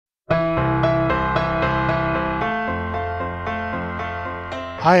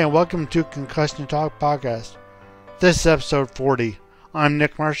Hi, and welcome to Concussion Talk Podcast. This is episode 40. I'm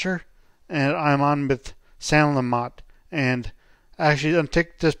Nick Mercer, and I'm on with Sam Lamott. And actually, I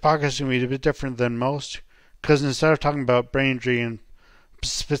think this podcast is going to be a bit different than most, because instead of talking about brain injury and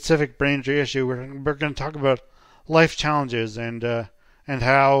specific brain injury issue, we're going to talk about life challenges and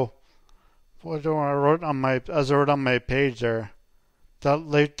how what I wrote on my page there. That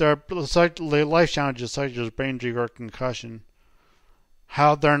life challenges such as brain injury or concussion,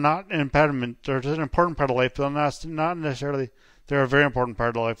 how they're not an impediment. They're an important part of life, but not necessarily. They're a very important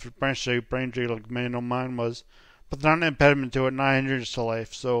part of life. Brain injury, like mine was, but they're not an impediment to it, not an hindrance to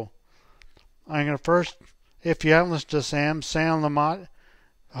life. So I'm gonna first, if you haven't listened to Sam Lamott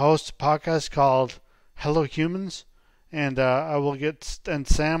hosts a podcast called Hello Humans, and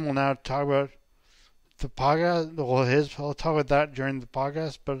Sam will now talk about the podcast. I'll talk about that during the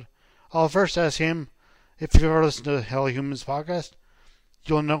podcast, but I'll first ask him if you've ever listened to the Hello Humans podcast.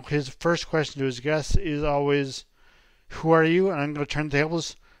 You'll know his first question to his guests is always, "Who are you?" And I'm going to turn the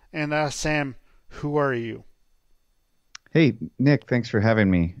tables and ask Sam, "Who are you?" Hey, Nick, thanks for having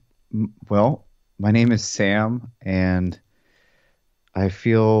me. Well, my name is Sam, and I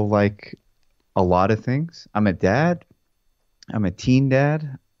feel like a lot of things. I'm a dad. I'm a teen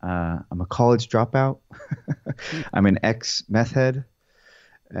dad. I'm a college dropout. I'm an ex-meth head.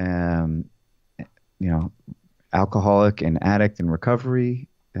 Alcoholic and addict in recovery.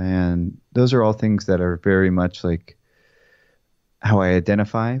 And those are all things that are very much like how I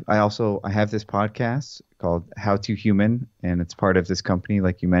identify. I have this podcast called How to Human, and it's part of this company,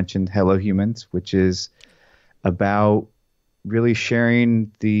 like you mentioned, Hello Humans, which is about really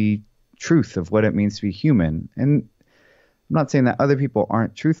sharing the truth of what it means to be human. And I'm not saying that other people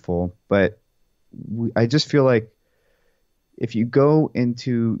aren't truthful, but I just feel like if you go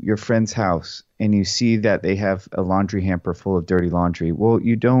into your friend's house and you see that they have a laundry hamper full of dirty laundry, well,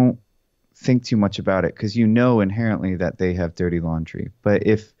 you don't think too much about it because you know inherently that they have dirty laundry. But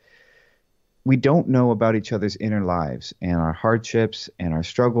if we don't know about each other's inner lives and our hardships and our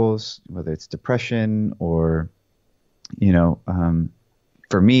struggles, whether it's depression or,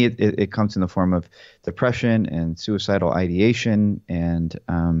 for me, it comes in the form of depression and suicidal ideation and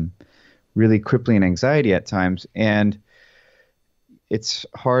really crippling anxiety at times. And it's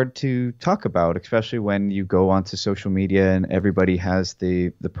hard to talk about, especially when you go onto social media and everybody has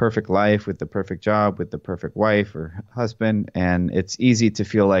the perfect life with the perfect job, with the perfect wife or husband. And it's easy to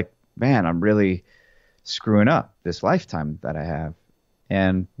feel like, man, I'm really screwing up this lifetime that I have.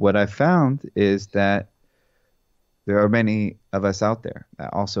 And what I found is that there are many of us out there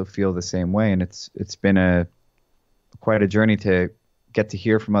that also feel the same way. And it's been quite a journey to get to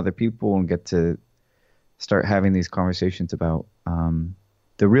hear from other people and get to start having these conversations about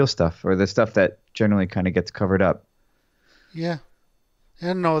the real stuff, or the stuff that generally kind of gets covered up. Yeah.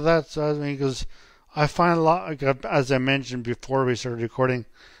 And no, that's, because I find a lot, as I mentioned before we started recording,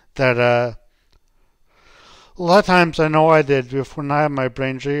 that a lot of times I know I did before I had my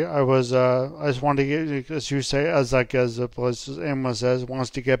brain injury, I just wanted to get, as you say, as everyone says,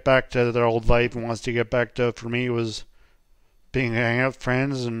 wants to get back to their old life and wants to get back to, for me, it was hanging out with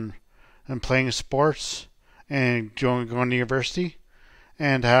friends and playing sports and going to university,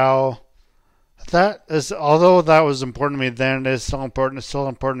 and how that is, although that was important to me then, it's still important. It's still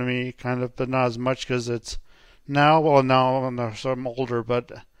important to me, kind of, but not as much because it's now. Well, now so I'm older,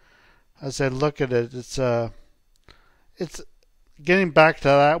 but as I look at it, it's getting back to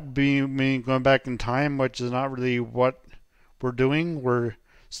that, meaning going back in time, which is not really what we're doing. We're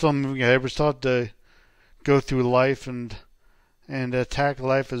still moving ahead. We still have to go through life and attack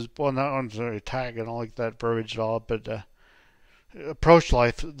life as well. Not necessarily attack, I don't like that verbiage at all, but approach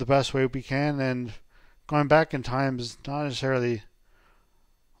life the best way we can. And going back in time is not necessarily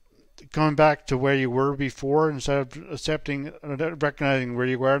going back to where you were before, instead of recognizing where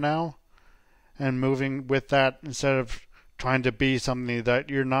you are now and moving with that, instead of trying to be something that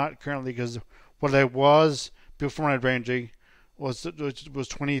you're not currently. Because what I was before my brain injury was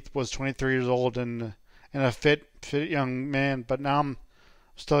 23 years old and a fit young man, but now I'm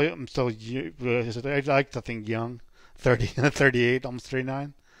still I like to think young, 38, almost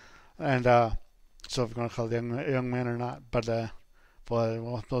 39, and so if you're going to call it a young man or not, but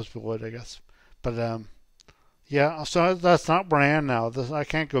well, most people would, I guess, but yeah, so that's not where I am now. I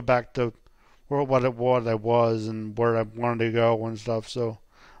can't go back to what I was and where I wanted to go and stuff. So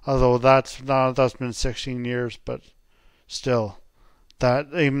although that's been 16 years, but still, that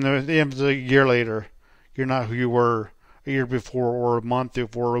even a year later, you're not who you were a year before, or a month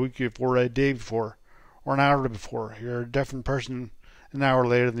before, or a week before, or a day before, or an hour before. You're a different person an hour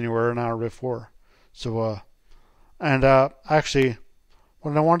later than you were an hour before. So, actually,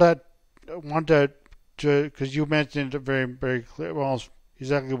 When I want that because you mentioned it very very clear. Well,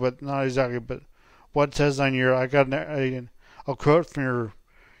 exactly, but not exactly, but what it says on your. I got a quote from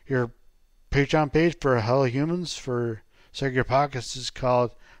your Patreon page for Hello Humans for Sacred Your Pockets is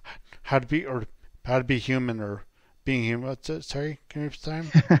called How to Be Human or Being Human. What's it? Sorry, can you repeat the time?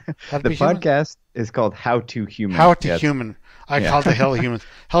 How to The Be Human? podcast is called How to Human. How to Yes. Human. I Yeah. called it Hello Humans.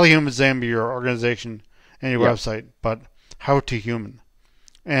 Hello Humans is the name of your organization and your Yeah. website, but How to Human.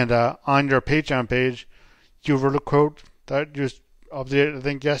 And on your Patreon page, you wrote a quote that just updated, I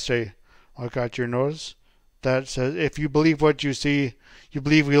think, yesterday. I got your notice that says, if you believe what you see, you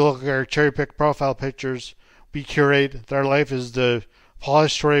believe we look at our cherry picked profile pictures, we curate, that our life is the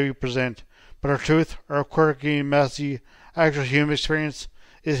polished story we present. But our truth, our quirky, messy, actual human experience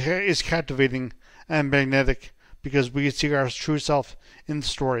is captivating and magnetic because we see our true self in the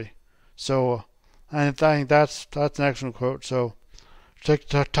story. So I think that's an excellent quote. So to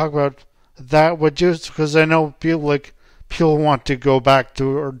talk about that, would just because I know people want to go back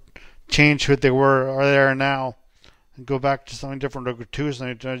to or change who they were or they are now and go back to something different or to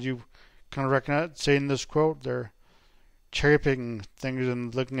something. As you kind of recognize, saying this quote, they're cherry picking things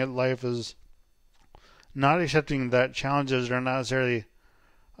and looking at life as not accepting that challenges are not necessarily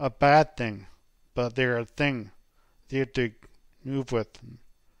a bad thing, but they're a thing that you have to move with.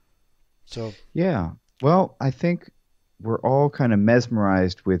 So Yeah. Well, I think we're all kind of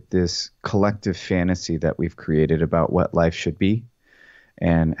mesmerized with this collective fantasy that we've created about what life should be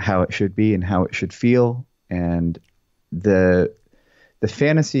and how it should be and how it should feel. And the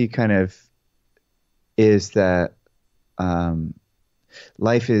fantasy kind of is that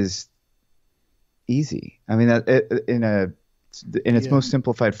life is easy. I mean, in its yeah, most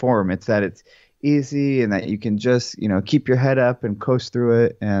simplified form, it's that it's easy and that you can just keep your head up and coast through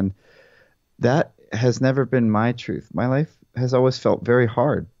it. And that has never been my truth. My life has always felt very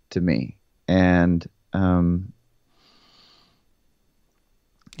hard to me, and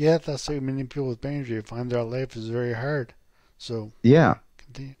yeah, that's like many people with brain injury find their life is very hard. So yeah,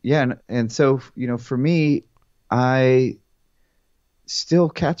 continue. yeah, and so for me, I still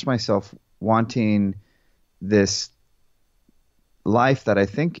catch myself wanting this life that I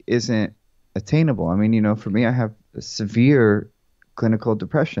think isn't attainable. I mean, for me, I have severe clinical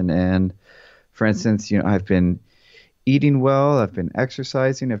depression, and for instance, I've been eating well, I've been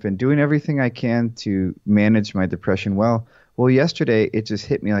exercising, I've been doing everything I can to manage my depression well. Well, yesterday it just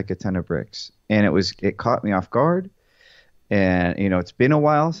hit me like a ton of bricks, and it caught me off guard. And it's been a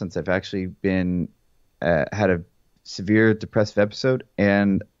while since I've actually been had a severe depressive episode,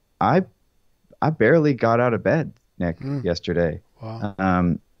 and I barely got out of bed, Nick, yesterday.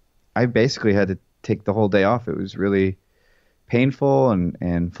 Wow. I basically had to take the whole day off. It was really painful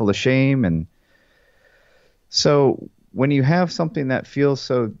and full of shame. And so when you have something that feels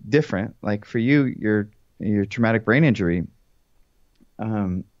so different, like for you, your traumatic brain injury,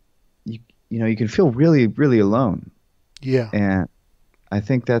 you can feel really, really alone. Yeah. And I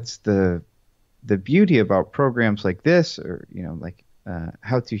think that's the beauty about programs like this, or like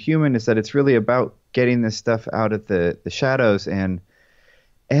How to Human, is that it's really about getting this stuff out of the shadows. And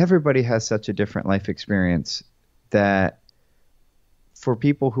everybody has such a different life experience that for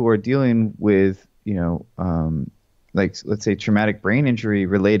people who are dealing with like, let's say, traumatic brain injury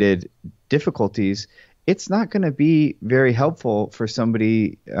related difficulties, it's not going to be very helpful for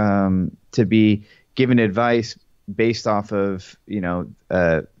somebody to be given advice based off of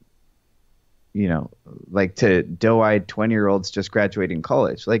like to doe-eyed 20-year-olds just graduating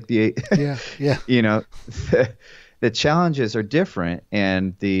college. Like Yeah. the challenges are different,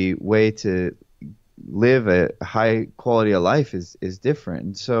 and the way to live a high quality of life is different.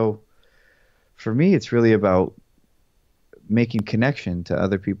 And so for me, it's really about making connection to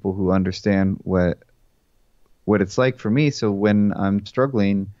other people who understand what it's like for me. So when I'm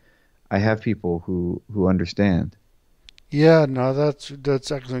struggling, I have people who understand. Yeah, no, that's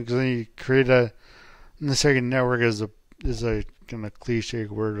excellent because then you create and the second network is a kind of cliche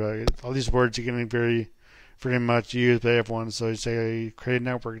word. All these words are getting very much used by everyone. So you say you create a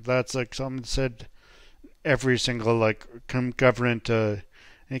network. That's like something said every single like government,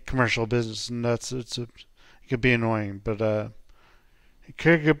 commercial business, and it could be annoying, but you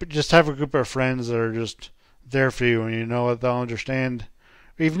could just have a group of friends that are just there for you, and they'll understand,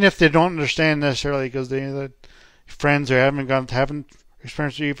 even if they don't understand necessarily, because the friends who haven't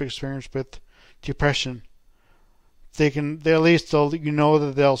experienced what you've experienced with depression, they at least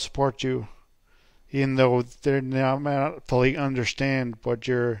that they'll support you, even though they may not fully understand what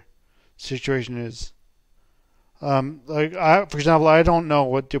your situation is. For example, I don't know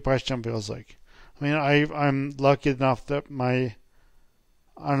what depression feels like. I mean, I'm lucky enough that my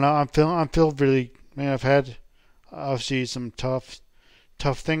I don't know. I'm feeling really. I mean, I've had obviously some tough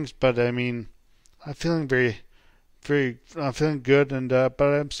things, but I mean, I'm feeling I'm feeling good, and but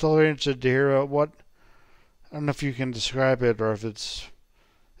I'm still very interested to hear what. I don't know if you can describe it or if it's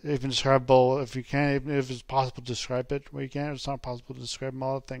even describable. If you can, even if it's possible to describe it, well, you can't. It's not possible to describe a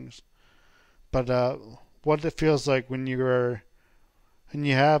lot of things. But what it feels like when you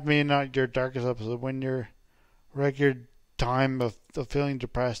have maybe not your darkest episode, when you're regular time of feeling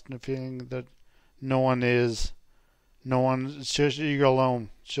depressed and feeling that it's just you're alone,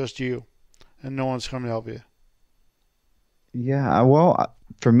 it's just you, and no one's coming to help you. Yeah, well,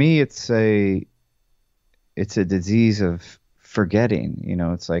 for me, it's a disease of forgetting.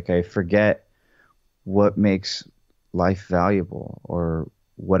 It's like I forget what makes life valuable or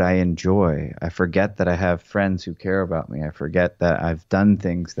what I enjoy. I forget that I have friends who care about me. I forget that I've done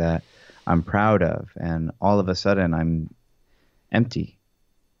things that I'm proud of, and all of a sudden I'm empty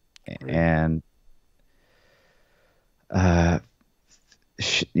and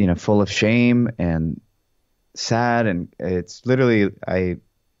full of shame and sad, and it's literally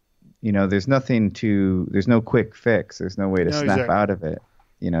there's no quick fix. There's no way to snap exactly. out of it.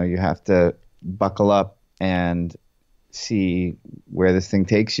 You have to buckle up and see where this thing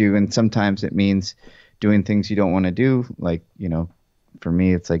takes you. And sometimes it means doing things you don't want to do. Like, for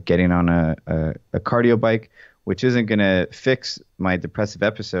me, it's like getting on a cardio bike, which isn't going to fix my depressive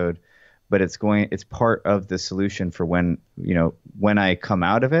episode, but it's part of the solution for when I come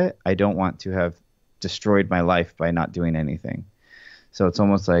out of it. I don't want to have destroyed my life by not doing anything. So it's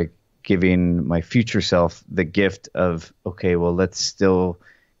almost like giving my future self the gift of, okay, well, let's still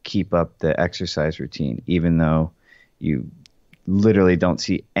keep up the exercise routine, even though you literally don't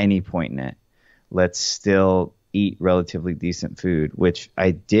see any point in it. Let's still eat relatively decent food, which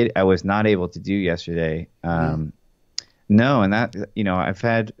I was not able to do yesterday. No, and that, I've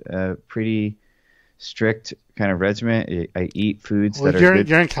had a pretty strict kind of regimen. I eat foods that are good.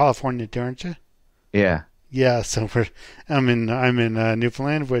 You're in California, aren't you? Yeah. Yeah, so I'm in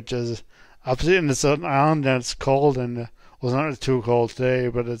Newfoundland, which is opposite, and it's an island, and it's cold, and well, it's not too cold today,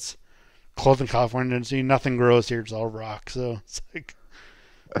 but it's cold in California, and so nothing grows here. It's all rock, so it's like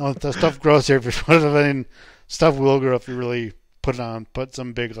the stuff grows here. Stuff will grow if you really put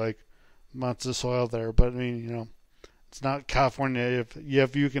some big like amounts of soil there. But I mean, it's not California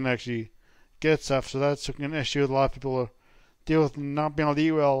if you can actually get stuff. So that's an issue that a lot of people deal with, not being able to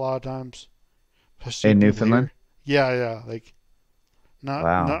eat well a lot of times. In Newfoundland? Yeah, like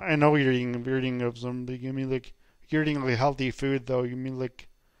wow. I know you're eating of some. You mean like you're eating like healthy food though? You mean like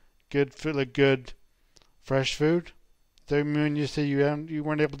good food, like good fresh food? Do you mean you say you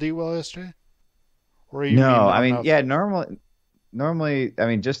weren't able to eat well yesterday? Or you No, mean I mean, enough? yeah, normally, I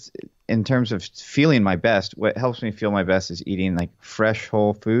mean, just in terms of feeling my best, what helps me feel my best is eating like fresh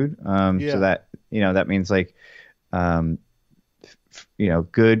whole food. So that, that means like,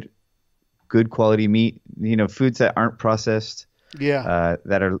 good quality meat, foods that aren't processed,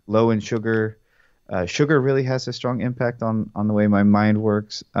 that are low in sugar. Sugar really has a strong impact on the way my mind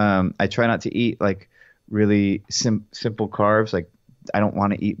works. I try not to eat like really simple carbs. Like I don't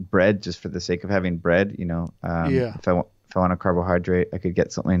want to eat bread just for the sake of having bread. If I want a carbohydrate, I could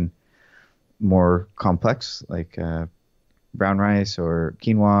get something more complex like brown rice or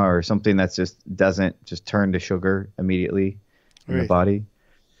quinoa or something that just doesn't just turn to sugar immediately in the body.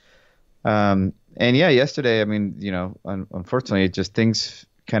 And yeah, yesterday, I mean, unfortunately, just things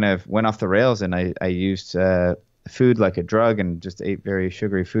kind of went off the rails, and I used food like a drug and just ate very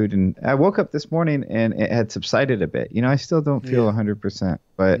sugary food. And I woke up this morning and it had subsided a bit. I still don't feel 100%,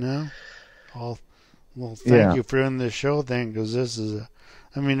 but no. Well, thank you for doing this show thing, because this is,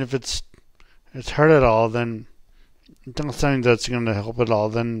 if it's hurt at all, then don't think that's going to help at all.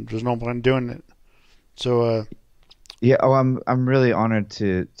 Then there's no point in doing it. So. Yeah, I'm really honored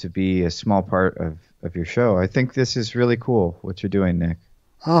to be a small part of your show. I think this is really cool what you're doing, Nick.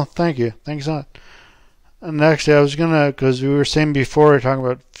 Oh, thank you. Thanks a lot. And actually, I was because we were saying before, talking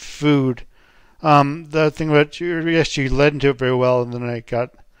about food, the thing about you led into it very well, and then I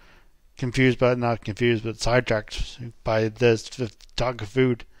got not confused, but sidetracked by this talk of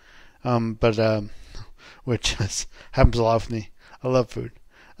food, which happens a lot with me. I love food.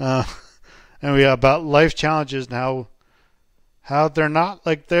 And about life challenges and how they're not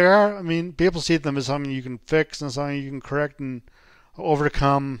like they are. I mean, people see them as something you can fix and something you can correct and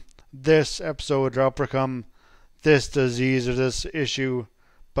overcome this episode or overcome this disease or this issue,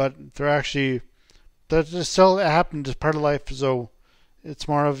 but that just still happened as part of life. So it's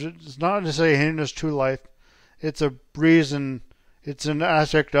not necessarily a hindrance to life. It's a reason. It's an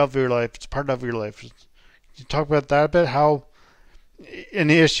aspect of your life. It's part of your life. Can you talk about that a bit? How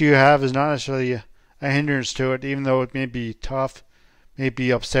any issue you have is not necessarily a hindrance to it, even though it may be tough, may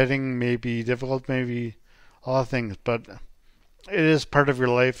be upsetting, may be difficult, maybe all things, but it is part of your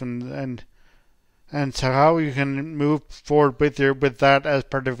life, and so how you can move forward with that as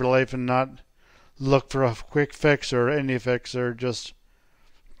part of your life and not look for a quick fix or any fix or just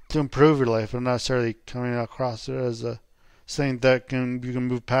to improve your life and not necessarily coming across it as a thing that you can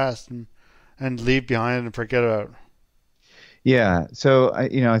move past and leave behind and forget about. Yeah. So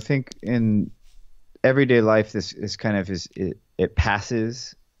I think in everyday life, this is kind of it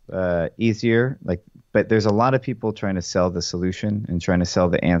passes easier. But there's a lot of people trying to sell the solution and trying to sell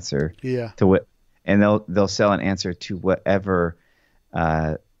the answer. Yeah. To what, and they'll sell an answer to whatever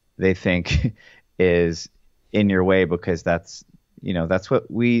they think is in your way, because that's what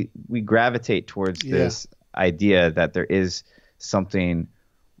we gravitate towards, this idea that there is something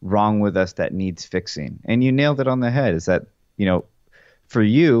wrong with us that needs fixing. And you nailed it on the head, is that, for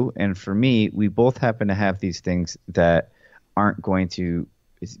you and for me, we both happen to have these things that aren't going to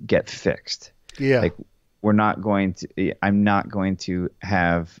get fixed. Yeah. Like I'm not going to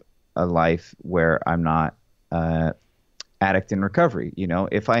have a life where I'm not addict in recovery.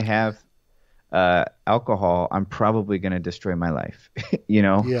 If I have alcohol, I'm probably going to destroy my life.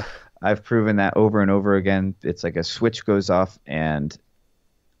 Yeah. I've proven that over and over again. It's like a switch goes off and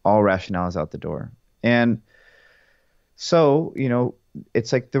all rationale is out the door. And so,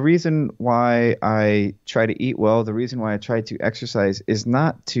 it's like the reason why I try to eat well, the reason why I try to exercise is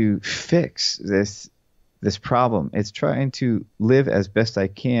not to fix this problem. It's trying to live as best I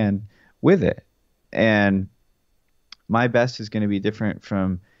can with it. And my best is going to be different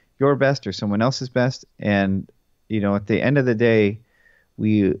from your best or someone else's best. And, at the end of the day,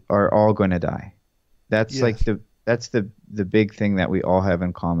 we are all going to die. That's the big thing that we all have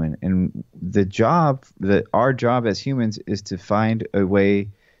in common. And our job as humans is to find a way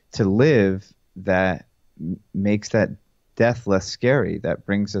to live that makes that death less scary, that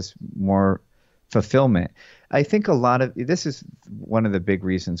brings us more fulfillment. I think this is one of the big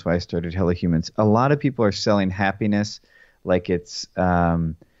reasons why I started Hello Humans. A lot of people are selling happiness like it's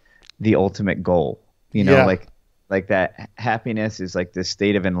the ultimate goal, like that happiness is like this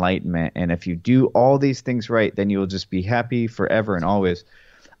state of enlightenment. And if you do all these things right, then you'll just be happy forever and always.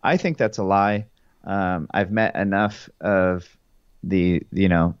 I think that's a lie. I've met enough of the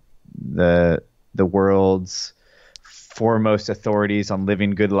world's foremost authorities on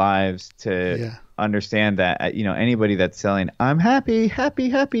living good lives to understand that, anybody that's selling, I'm happy, happy,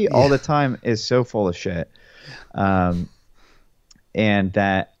 happy all the time is so full of shit. And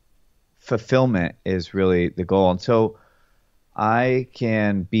that fulfillment is really the goal. And so I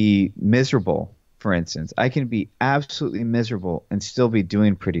can be miserable, for instance. I can be absolutely miserable and still be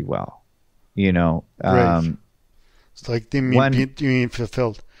doing pretty well, Right. It's like you mean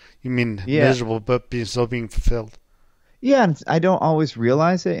fulfilled. You mean miserable, but still being fulfilled. Yeah, and I don't always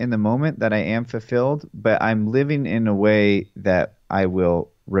realize it in the moment that I am fulfilled, but I'm living in a way that I will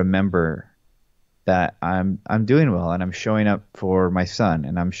remember that I'm doing well, and I'm showing up for my son,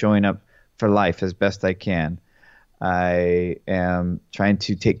 and I'm showing up for life as best I can. I am trying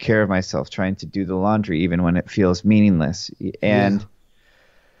to take care of myself, trying to do the laundry even when it feels meaningless. And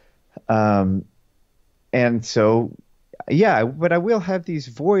so but I will have these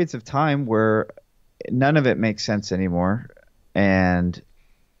voids of time where none of it makes sense anymore, and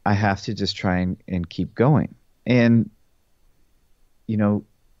I have to just try and keep going. And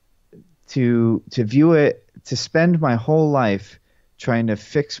to view it, to spend my whole life trying to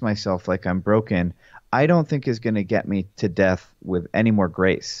fix myself like I'm broken, I don't think is going to get me to death with any more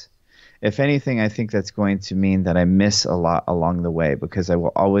grace. If anything, I think that's going to mean that I miss a lot along the way, because I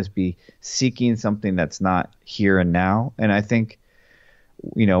will always be seeking something that's not here and now. And I think,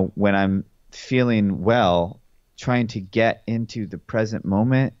 when I'm feeling well, trying to get into the present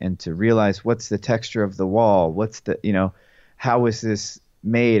moment and to realize what's the texture of the wall, what's the, how is this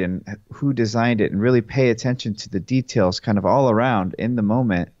made and who designed it, and really pay attention to the details kind of all around in the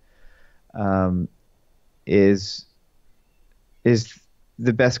moment, is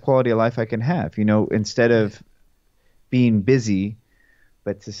the best quality of life I can have, instead of being busy,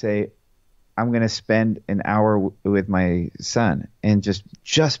 but to say, I'm going to spend an hour with my son and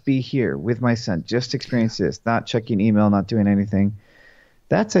just be here with my son, just experience this, not checking email, not doing anything.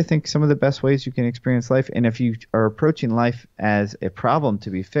 That's, I think, some of the best ways you can experience life. And if you are approaching life as a problem to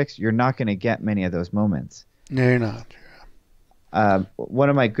be fixed, you're not going to get many of those moments. No, you're not. One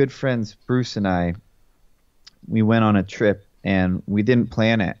of my good friends, Bruce, and I, we went on a trip, and we didn't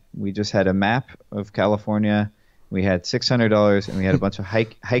plan it. We just had a map of California. We had $600, and we had a bunch of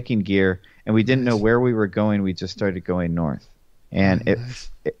hiking gear, and we didn't know where we were going. We just started going north. And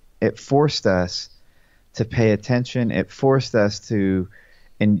Nice. it forced us to pay attention. It forced us to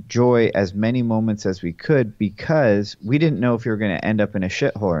enjoy as many moments as we could because we didn't know if we were going to end up in a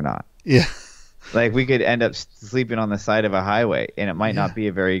shithole or not. Yeah. Like we could end up sleeping on the side of a highway and it might Yeah. not be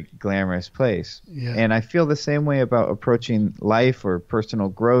a very glamorous place. Yeah. And I feel the same way about approaching life or personal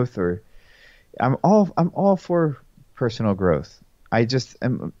growth, or I'm all for personal growth.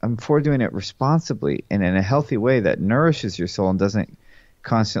 I'm for doing it responsibly and in a healthy way that nourishes your soul and doesn't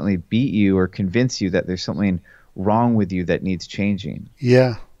constantly beat you or convince you that there's something wrong with you that needs changing.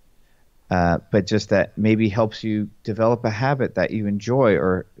 Yeah. But just that maybe helps you develop a habit that you enjoy,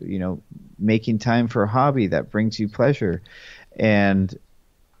 or making time for a hobby that brings you pleasure. And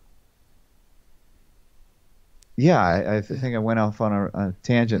yeah, I think I went off on a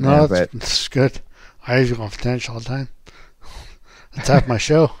tangent No, there, but it's good. I usually go off tangents all the time. That's half my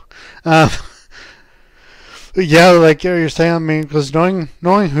show. Um, yeah, like you're saying, I mean, because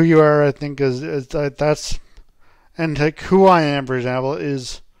knowing who you are, I think is that's, and like who I am, for example,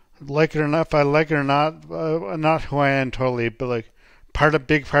 is, like it or not, if I like it or not who I am totally, but like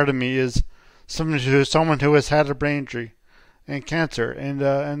big part of me is someone who has had a brain injury and cancer,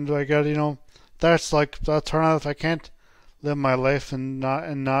 and like that's hard enough. I can't live my life and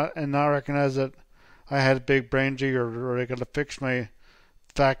not recognize that I had a big brain injury, or I got to fix my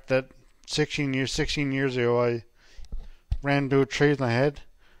fact that 16 years ago I ran into a tree with my head,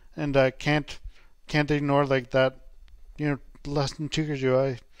 and I can't ignore like that. Less than 2 years ago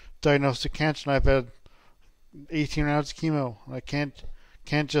I diagnosed with cancer, and I've had 18 rounds of chemo. I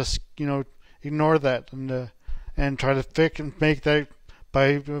can't just ignore that and try to fix and make that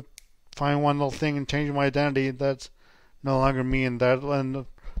by finding one little thing and changing my identity that's no longer me, and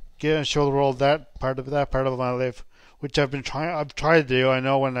show the world that part of my life, which I've tried to do. I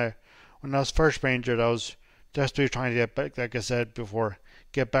know when I was first brain injured, I was desperately trying to get back, like I said before,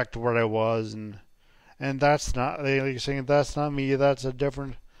 get back to where I was, and that's not, like you're saying, that's not me. That's a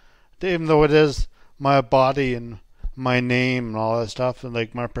different, even though it is my body and my name and all that stuff, and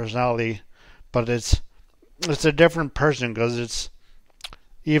like my personality, but it's a different person, because it's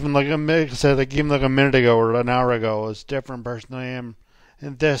even like I said, like even like a minute ago or an hour ago, it's a different person I am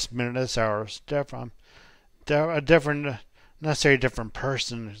in this minute, this hour. It's different. A different, necessarily different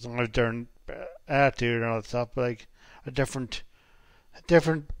person. It's not a different attitude and all that stuff, but like a different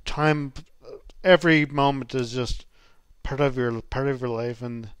time. Every moment is just part of your life,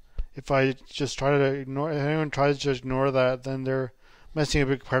 and if I just try to ignore, if anyone tries to just ignore that, then they're missing a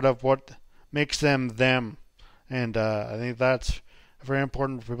big part of what makes them them. And I think that's very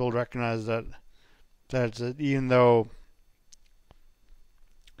important for people to recognize that even though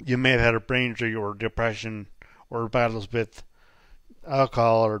you may have had a brain injury or depression or battles with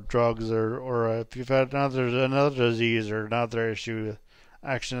alcohol or drugs, or if you've had another disease or another issue,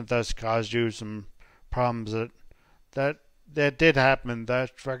 accident that's caused you some problems, that did happen.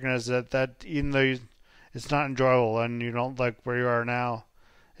 That recognize that even though it's not enjoyable and you don't like where you are now,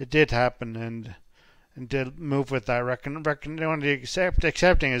 it did happen, and did move with that.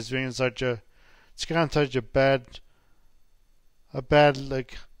 Accepting as being it's kind of such a bad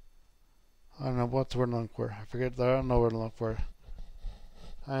like, I don't know what's the word I'm looking for. I forget. I don't know what I'm looking for.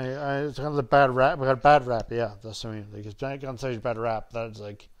 It's kind of a bad rap. We got a bad rap. Yeah, that's what I mean. Like, it's gotten such a bad rap that it's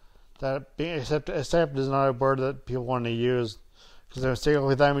like that. Being accept is not a word that people want to use, because they're saying,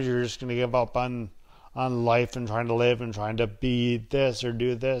 "Oh, that means you're just going to give up on life and trying to live and trying to be this or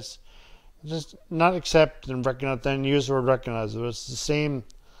do this." Just not accept and recognize. Then use the word recognize. It's the same.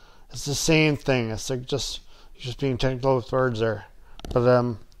 It's the same thing. It's like just being technical with words there.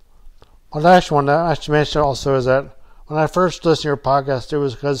 But what I actually want to mention also is that when I first listened to your podcast, it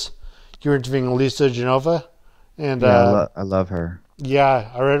was because you were interviewing Lisa Genova, and yeah, I love her. Yeah,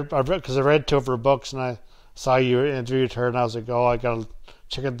 I read two of her books, and I saw you interviewed her, and I was like, oh, I gotta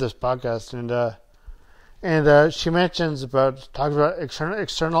check out this podcast, and she mentions talking about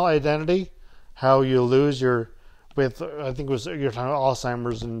external identity, how you lose your, with I think it was you're talking about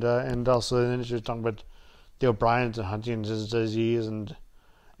Alzheimer's, and also then she was talking about the O'Brien's and Huntington's disease and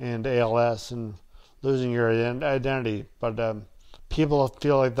ALS and losing your identity. But people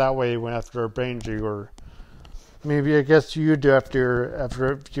feel like that way when after a brain injury, or maybe I guess you do after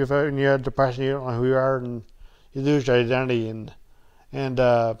when you had depression, you don't know who you are, and you lose your identity, and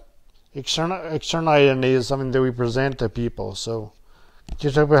external identity is something that we present to people. So can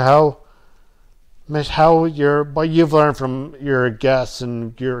you talk about how what you've learned from your guests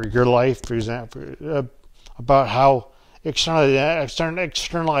and your life, for example, about how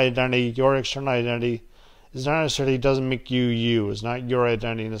external identity, your external identity, is not necessarily, doesn't make you. It's not your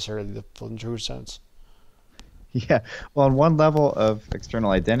identity necessarily, in the true sense. Yeah. Well, on one level of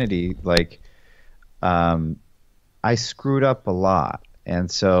external identity, like, I screwed up a lot.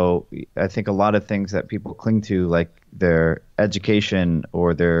 And so I think a lot of things that people cling to, like their education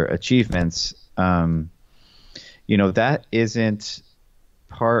or their achievements, that isn't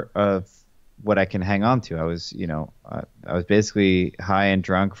part of what I can hang on to. I was basically high and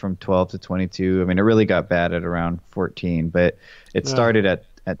drunk from 12 to 22. I mean, it really got bad at around 14, but it started at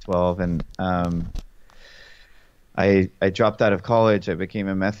 12. And I dropped out of college. I became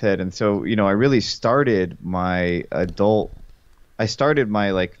a meth head. And so, I really started my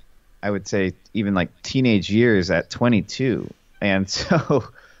like, I would say even like teenage years at 22. And so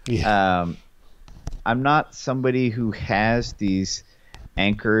I'm not somebody who has these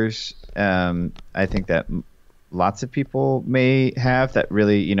anchors. I think that lots of people may have that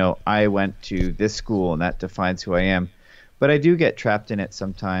really, I went to this school and that defines who I am. But I do get trapped in it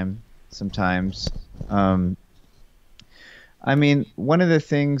sometimes. I mean, one of the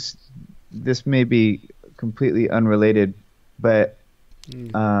things, this may be completely unrelated, but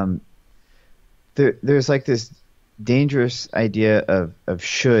there's like this dangerous idea of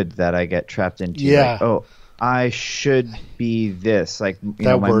should that I get trapped into. Yeah. Like, oh, I should be this. Like,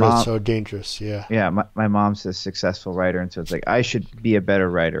 that my word mom, is so dangerous. Yeah. Yeah, my mom's a successful writer, and so it's like I should be a better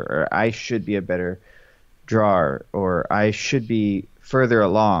writer, or I should be a better drawer, or I should be further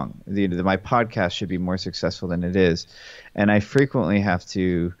along. My podcast should be more successful than it is, and I frequently have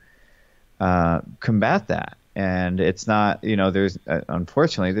to combat that. And it's not, there's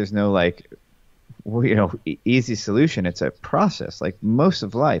unfortunately there's no like, easy solution. It's a process, like most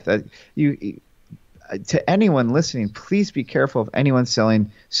of life. To anyone listening, please be careful of anyone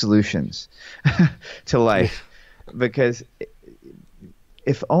selling solutions to life, because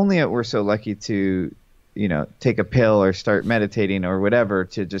if only it were so lucky to, take a pill or start meditating or whatever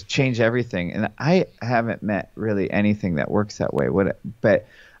to just change everything. And I haven't met really anything that works that way. But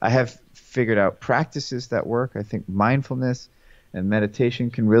I have figured out practices that work. I think mindfulness and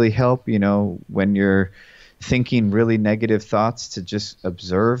meditation can really help, when you're thinking really negative thoughts, to just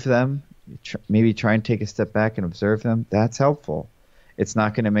observe them. Maybe try and take a step back and observe them. That's helpful. It's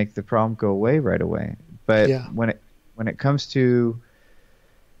not going to make the problem go away right away. But when it comes to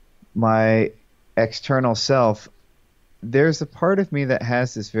my external self, there's a part of me that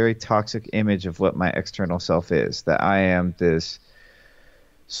has this very toxic image of what my external self is, that I am this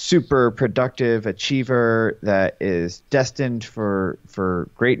super productive achiever that is destined for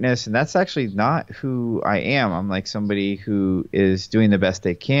greatness. And that's actually not who I am. I'm like somebody who is doing the best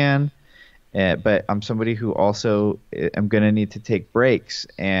they can, but I'm somebody who also am going to need to take breaks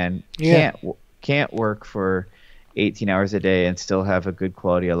and can't work for 18 hours a day and still have a good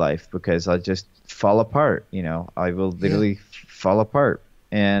quality of life, because I'll just fall apart. I will literally fall apart.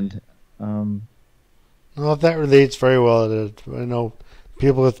 And well, that relates very well to, I know,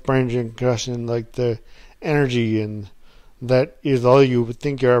 people with brain concussion, like the energy, and that is all you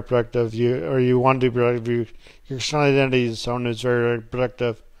think you are productive, you want to be productive. Your external identity is someone who's very, very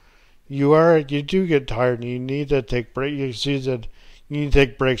productive. You do get tired, and you need to take breaks. You see that you need to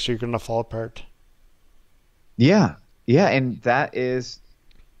take breaks, or you're going to fall apart. Yeah, and that is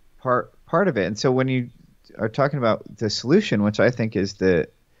part of it. And so when you are talking about the solution, which I think is the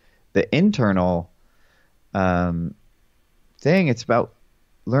internal thing, it's about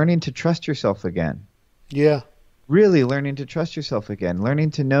learning to trust yourself again. Yeah. Really learning to trust yourself again. Learning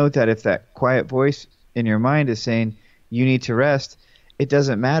to know that if that quiet voice in your mind is saying you need to rest, it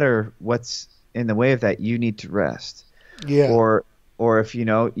doesn't matter what's in the way of that. You need to rest. Yeah. Or if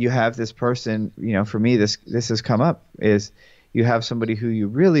you have this person, for me this has come up, is you have somebody who you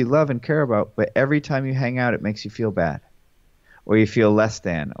really love and care about, but every time you hang out it makes you feel bad, or you feel less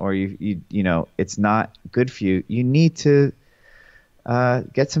than, or you it's not good for you. You need to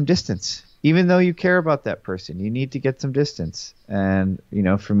get some distance. Even though you care about that person, you need to get some distance. And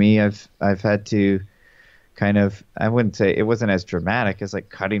for me, I've had to kind of, I wouldn't say it wasn't as dramatic as like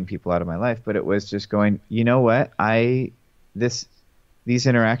cutting people out of my life, but it was just going, you know what, these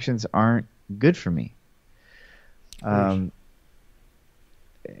interactions aren't good for me. And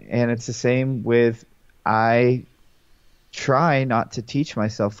it's the same with, I try not to teach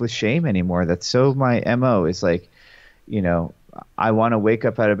myself with shame anymore. That's so my MO is like, I want to wake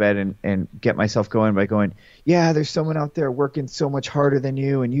up out of bed and get myself going by going, yeah, there's someone out there working so much harder than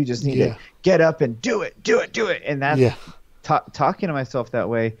you, and you just need to get up and do it. And that's talking to myself that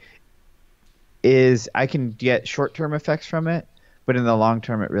way is, I can get short-term effects from it, but in the long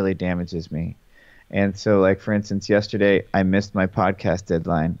term, it really damages me. And so, like, for instance, yesterday I missed my podcast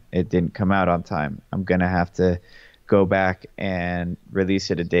deadline. It didn't come out on time. I'm going to have to go back and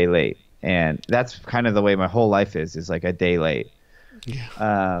release it a day late. And that's kind of the way my whole life is like a day late.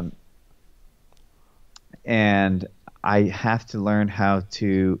 Yeah. And I have to learn how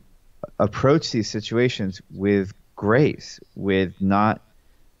to approach these situations with grace, with not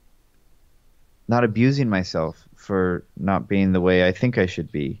abusing myself for not being the way I think I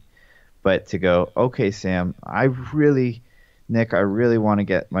should be, but to go, okay, Sam, Nick, I really want to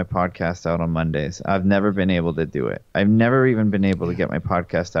get my podcast out on Mondays. I've never been able to do it. I've never even been able to get my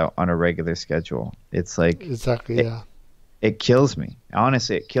podcast out on a regular schedule. It's like exactly, it kills me.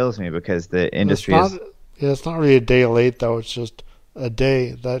 Honestly, it kills me because the industry it's not really a day late though. It's just a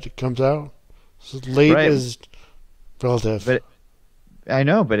day that it comes out. So late is relative. But I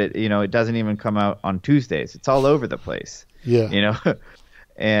know, but it doesn't even come out on Tuesdays. It's all over the place. Yeah.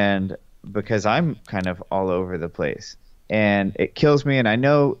 And because I'm kind of all over the place. And it kills me, and I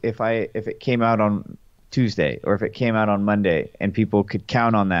know if it came out on Tuesday or if it came out on Monday and people could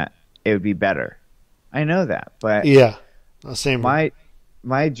count on that, it would be better. I know that, but yeah, same.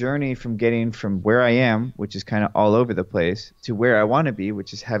 My journey from getting from where I am, which is kind of all over the place, to where I want to be,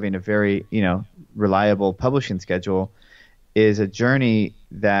 which is having a very reliable publishing schedule, is a journey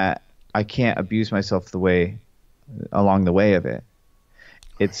that I can't abuse myself along the way of it.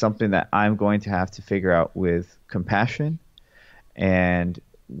 It's something that I'm going to have to figure out with compassion and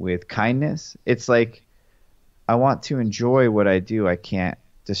with kindness. It's like I want to enjoy what I do. I can't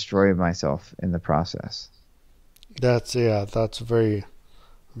destroy myself in the process. That's a very,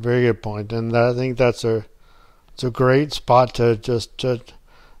 very good point. And I think it's a great spot to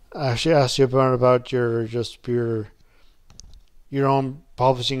actually ask you about your own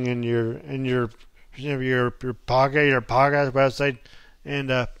publishing and your podcast website. And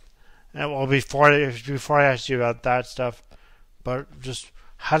well, before I ask you about that stuff, but just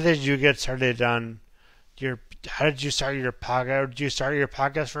how did you get started on how did you start your podcast? Did you start your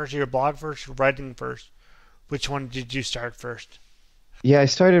podcast first, or your blog first, or writing first? Which one did you start first? Yeah, I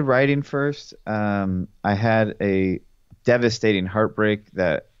started writing first. I had a devastating heartbreak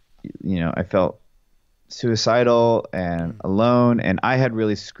that I felt suicidal and alone, and I had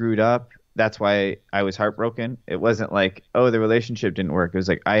really screwed up. That's why I was heartbroken. It wasn't like, oh, the relationship didn't work. It was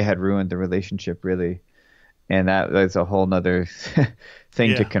like I had ruined the relationship, really. And that's a whole nother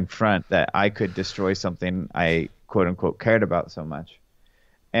thing to confront, that I could destroy something I, quote unquote, cared about so much.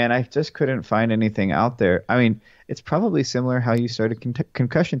 And I just couldn't find anything out there. I mean, it's probably similar how you started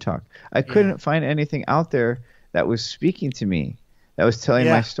Concussion Talk. I couldn't find anything out there that was speaking to me, that was telling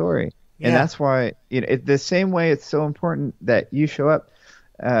my story. And that's why, the same way it's so important that you show up.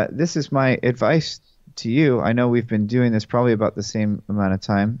 This is my advice to you. I know we've been doing this probably about the same amount of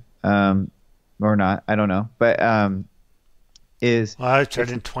time, or not. I don't know. But well, I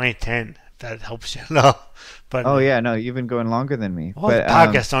started in 2010. If that helps you. No, but no, you've been going longer than me. Well, the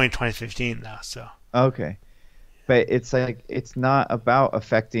podcast's only 2015 now, so okay. But it's like it's not about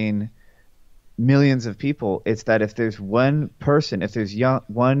affecting millions of people. It's that if there's one person, if there's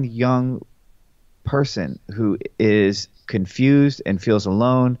one young person who is confused and feels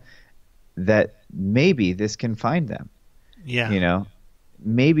alone, that maybe this can find them. Yeah.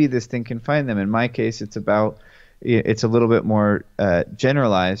 Maybe this thing can find them. In my case, it's a little bit more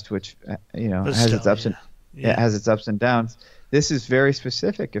generalized, which has its ups and downs. This is very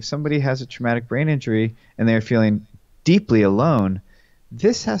specific. If somebody has a traumatic brain injury and they're feeling deeply alone,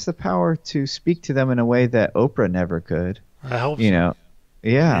 this has the power to speak to them in a way that Oprah never could. I hope so.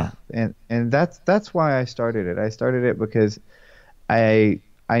 Yeah. And that's why I started it. I started it because I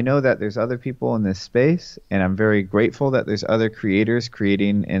know that there's other people in this space, and I'm very grateful that there's other creators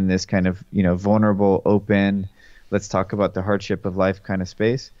creating in this kind of, vulnerable, open, let's talk about the hardship of life kind of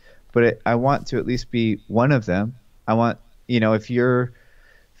space. But I want to at least be one of them. I want, if you're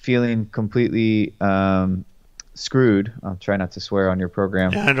feeling completely screwed, I'll try not to swear on your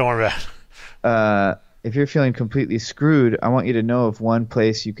program. Yeah, don't worry about it. If you're feeling completely screwed, I want you to know of one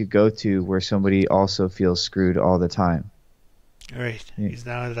place you could go to where somebody also feels screwed all the time. Right.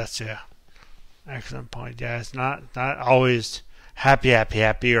 That's excellent point. Yeah, it's not always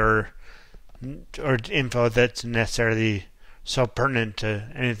happy or info that's necessarily so pertinent to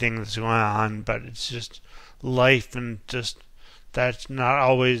anything that's going on, but it's just life, and just that's not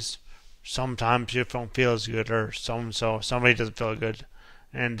always. Sometimes you don't feel as good, or somebody doesn't feel good,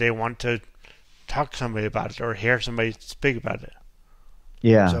 and they want to talk to somebody about it or hear somebody speak about it.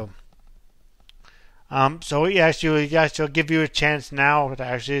 Yeah. So she'll give you a chance now to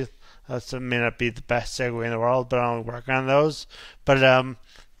actually. That may not be the best segue in the world, but I'll work on those. But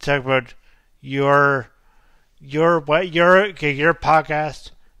talk about your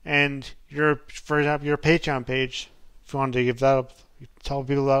podcast and for example, your Patreon page. If you wanted to give that up, tell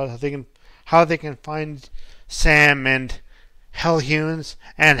people about how they can find Sam and Hell Humans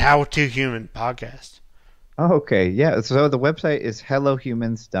and How to Human podcast. Okay, yeah. So the website is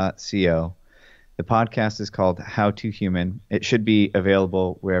hellohumans.co. The podcast is called How to Human. It should be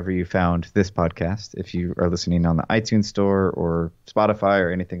available wherever you found this podcast, if you are listening on the iTunes Store or Spotify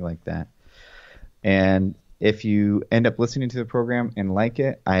or anything like that. And if you end up listening to the program and like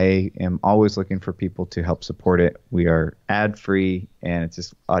it, I am always looking for people to help support it. We are ad-free and it's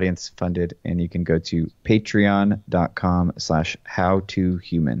just audience-funded, and you can go to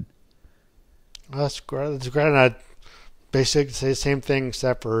patreon.com/howtohuman. That's great. That's great. And I'd basically say the same thing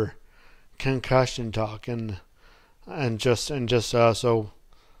except for Concussion Talk so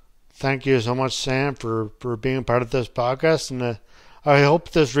thank you so much, Sam, for being part of this podcast, and I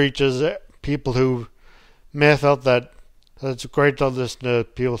hope this reaches people who may have felt that it's great to listen to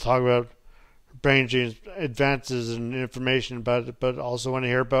people talk about brain advances and information about it, but also want to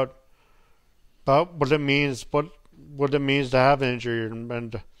hear about what it means, what it means to have an injury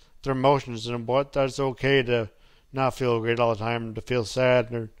and their emotions, and what that's okay to not feel great all the time, to feel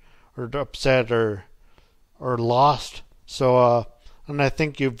sad or upset or lost. So and I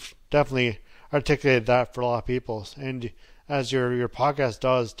think you've definitely articulated that for a lot of people, and as your podcast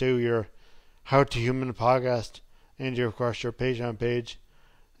does too, your How to Human podcast, and of course your Patreon page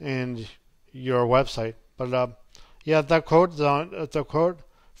and your website. But yeah, that quote is on the quote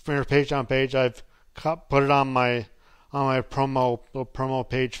from your Patreon page. I've put it on my promo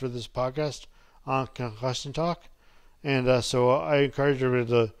page for this podcast on Concussion Talk, and so I encourage you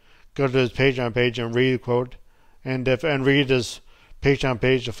to go to his Patreon page and read the quote, and read his Patreon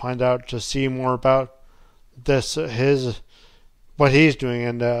page to see more about what he's doing.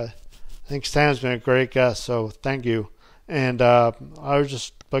 And I think Sam's been a great guest, so thank you. And I would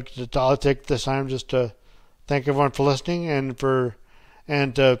just like I'll take this time just to thank everyone for listening, and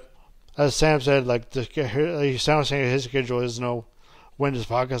as Sam said, Sam was saying his schedule is when this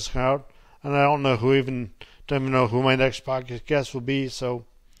podcast come out, and I don't even know who my next podcast guest will be. So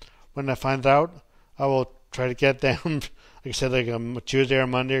when I find out, I will try to get them. Like I said, like a Tuesday or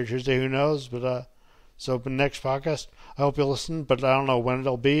Monday or Tuesday, who knows? But so the next podcast, I hope you'll listen. But I don't know when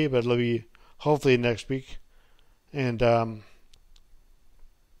it'll be, but it'll be hopefully next week. And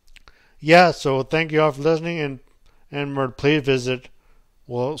yeah, so thank you all for listening, and please visit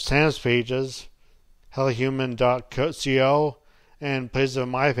Sam's pages, hellhuman.co, and please visit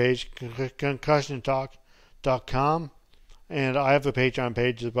my page, concussiontalk.com, and I have a Patreon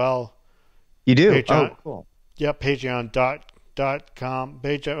page as well. You do? Patreon, oh, cool. Yep, patreon.com,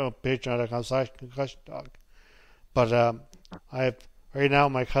 patreon.com/concussiontalk. But I have right now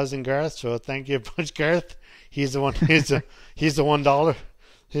my cousin Gareth, so thank you very much, Gareth. He's the one. He's the $1.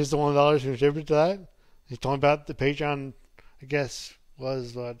 He's the $1 who contributed to that. He told me about the Patreon. I guess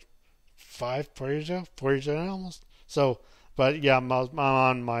was 4 years ago, 4 years ago almost. So, but yeah, I'm on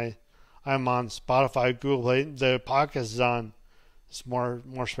Spotify, Google Play. The podcast is on. It's more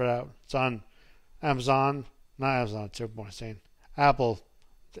spread out. It's on Amazon, not Amazon. It's everyone saying Apple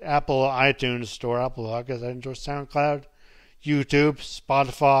iTunes Store, Apple Podcasts, I enjoy SoundCloud, YouTube,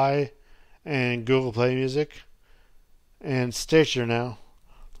 Spotify, and Google Play Music, and Stitcher now.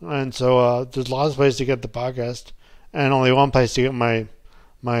 And so there's lots of places to get the podcast, and only one place to get my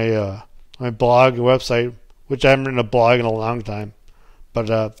blog and website, which I haven't written a blog in a long time. But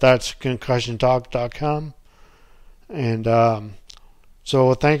that's concussiontalk.com. And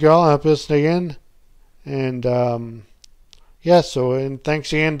so thank you all. I hope you listen again. And yeah, so and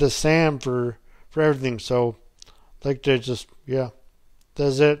thanks again to Sam for everything. So I'd like to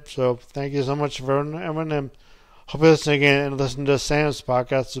that's it. So thank you so much for everyone, and hope you listen again and listen to Sam's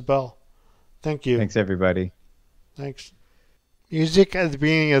podcast as well. Thank you. Thanks, everybody. Thanks. Music at the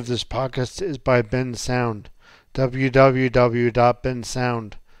beginning of this podcast is by Ben Sound.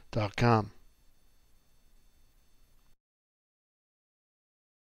 www.bensound.com.